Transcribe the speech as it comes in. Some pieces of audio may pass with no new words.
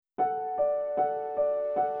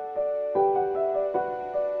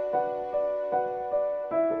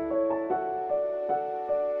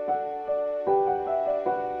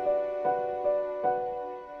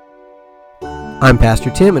I'm Pastor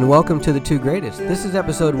Tim, and welcome to The Two Greatest. This is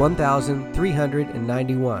episode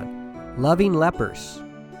 1391, Loving Lepers.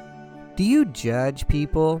 Do you judge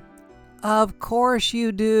people? Of course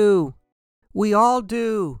you do. We all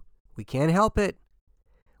do. We can't help it.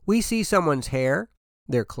 We see someone's hair,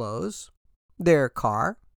 their clothes, their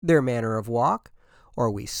car, their manner of walk, or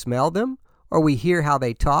we smell them, or we hear how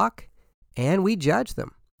they talk, and we judge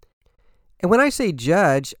them. And when I say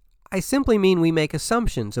judge, I simply mean we make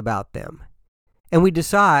assumptions about them. And we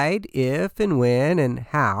decide if and when and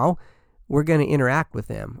how we're going to interact with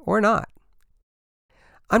them or not.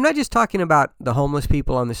 I'm not just talking about the homeless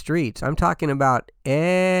people on the streets. I'm talking about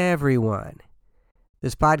everyone.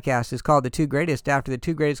 This podcast is called The Two Greatest after the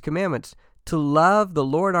two greatest commandments: to love the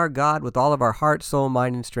Lord our God with all of our heart, soul,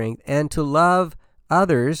 mind, and strength, and to love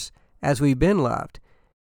others as we've been loved.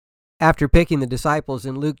 After picking the disciples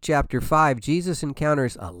in Luke chapter 5, Jesus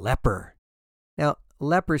encounters a leper. Now,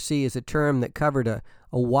 leprosy is a term that covered a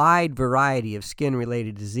wide variety of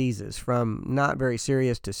skin-related diseases, from not very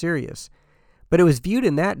serious to serious. But it was viewed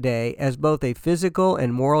in that day as both a physical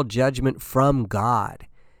and moral judgment from God.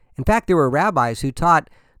 In fact, there were rabbis who taught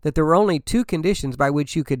that there were only two conditions by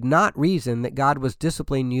which you could not reason that God was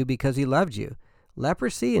disciplining you because he loved you: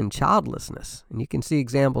 leprosy and childlessness. And you can see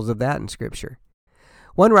examples of that in Scripture.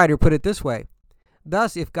 One writer put it this way: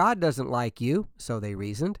 thus, if God doesn't like you, so they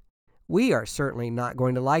reasoned, we are certainly not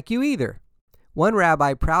going to like you either. One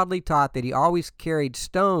rabbi proudly taught that he always carried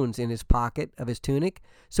stones in his pocket of his tunic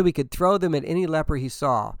so he could throw them at any leper he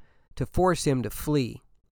saw to force him to flee.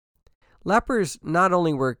 Lepers not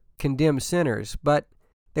only were condemned sinners, but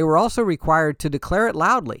they were also required to declare it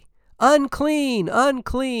loudly: unclean,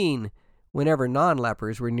 unclean, whenever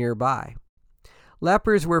non-lepers were nearby.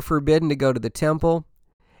 Lepers were forbidden to go to the temple,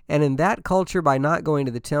 and in that culture, by not going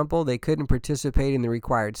to the temple, they couldn't participate in the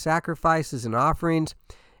required sacrifices and offerings,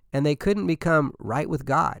 and they couldn't become right with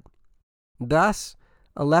God. Thus,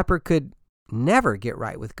 a leper could never get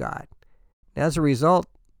right with God. As a result,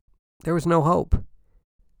 there was no hope.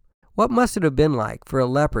 What must it have been like for a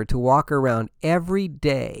leper to walk around every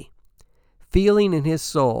day feeling in his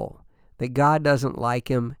soul that God doesn't like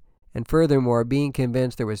him, and furthermore being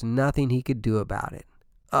convinced there was nothing he could do about it?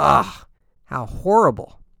 Ugh, how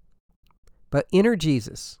horrible. But enter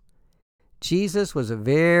Jesus. Jesus was a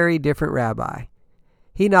very different rabbi.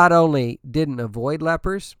 He not only didn't avoid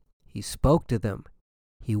lepers, he spoke to them.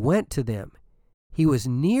 He went to them. He was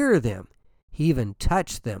near them. He even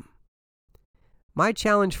touched them. My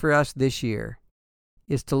challenge for us this year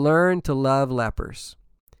is to learn to love lepers.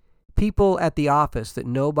 People at the office that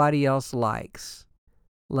nobody else likes.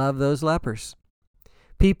 Love those lepers.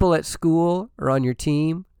 People at school or on your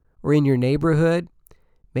team or in your neighborhood,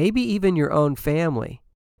 maybe even your own family.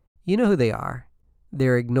 You know who they are.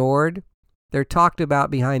 They're ignored. They're talked about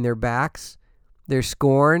behind their backs. They're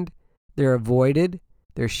scorned. They're avoided.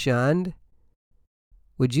 They're shunned.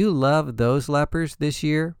 Would you love those lepers this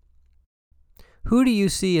year? Who do you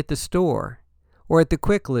see at the store or at the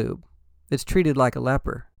Quick Lube that's treated like a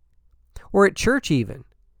leper? Or at church even?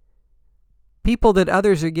 People that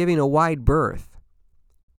others are giving a wide berth.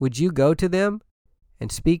 Would you go to them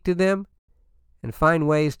and speak to them and find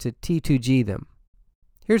ways to T2G them?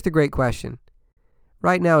 Here's the great question.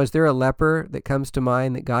 Right now, is there a leper that comes to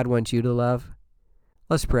mind that God wants you to love?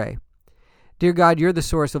 Let's pray. Dear God, you're the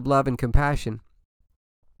source of love and compassion.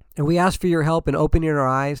 And we ask for your help in opening our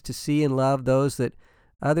eyes to see and love those that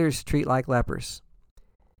others treat like lepers.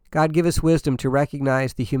 God, give us wisdom to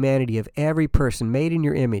recognize the humanity of every person made in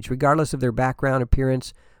your image, regardless of their background,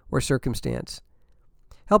 appearance, or circumstance.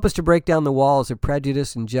 Help us to break down the walls of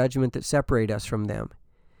prejudice and judgment that separate us from them.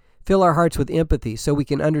 Fill our hearts with empathy so we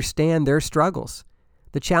can understand their struggles,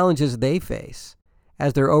 the challenges they face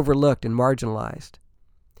as they're overlooked and marginalized.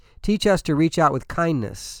 Teach us to reach out with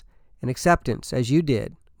kindness and acceptance as you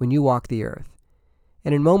did when you walked the earth.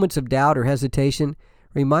 And in moments of doubt or hesitation,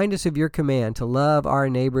 remind us of your command to love our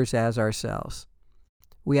neighbors as ourselves.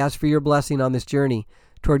 We ask for your blessing on this journey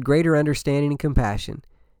toward greater understanding and compassion.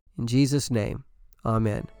 In Jesus' name,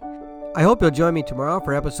 amen. I hope you'll join me tomorrow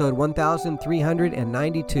for episode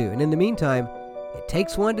 1392. And in the meantime, it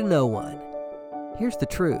takes one to know one. Here's the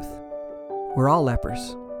truth. We're all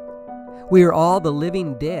lepers. We are all the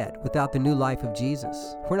living dead without the new life of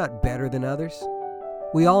Jesus. We're not better than others.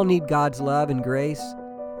 We all need God's love and grace.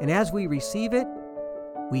 And as we receive it,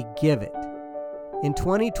 we give it. In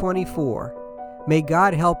 2024, may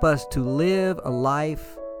God help us to live a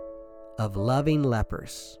life of loving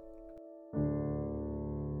lepers.